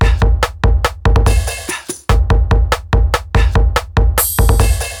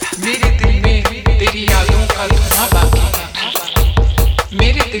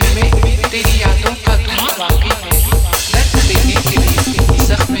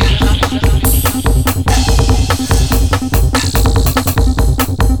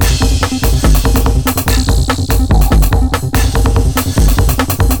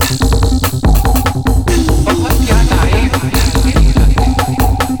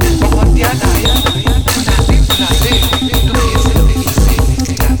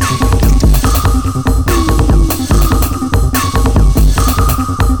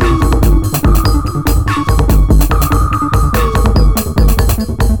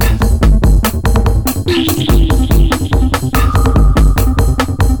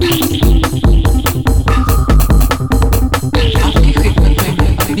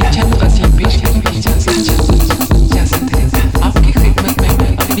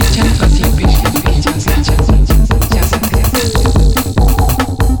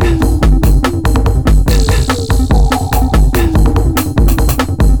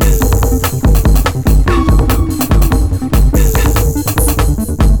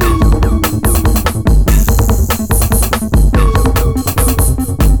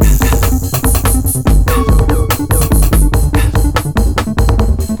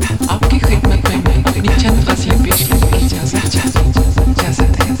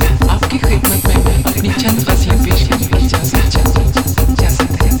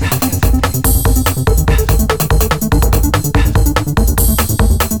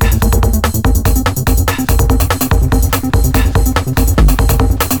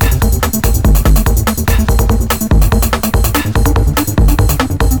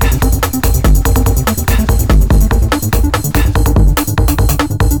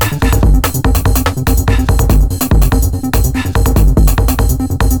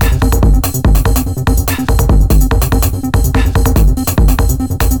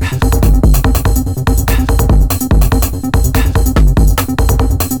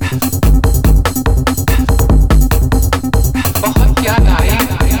याद आए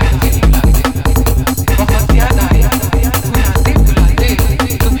बहुत याद आए बुलाते बुलाते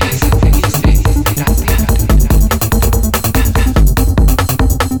तुम्हें जिंदगी से गिराते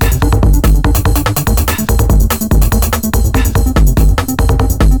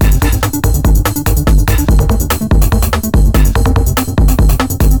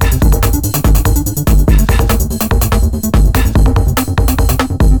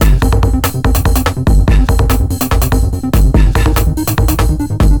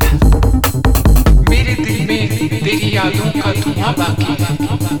तेरी यादों का धुआं बाकी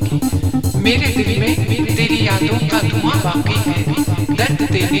है मेरे दिल में तेरी यादों का धुआं बाकी है दर्द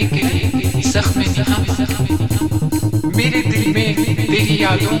देने के लिए जख्म निगाह मेरे दिल में तेरी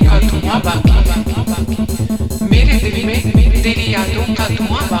यादों का धुआं बाकी है मेरे दिल में तेरी यादों का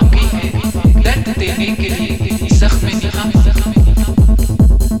धुआं बाकी है दर्द देने के लिए जख्म निगाह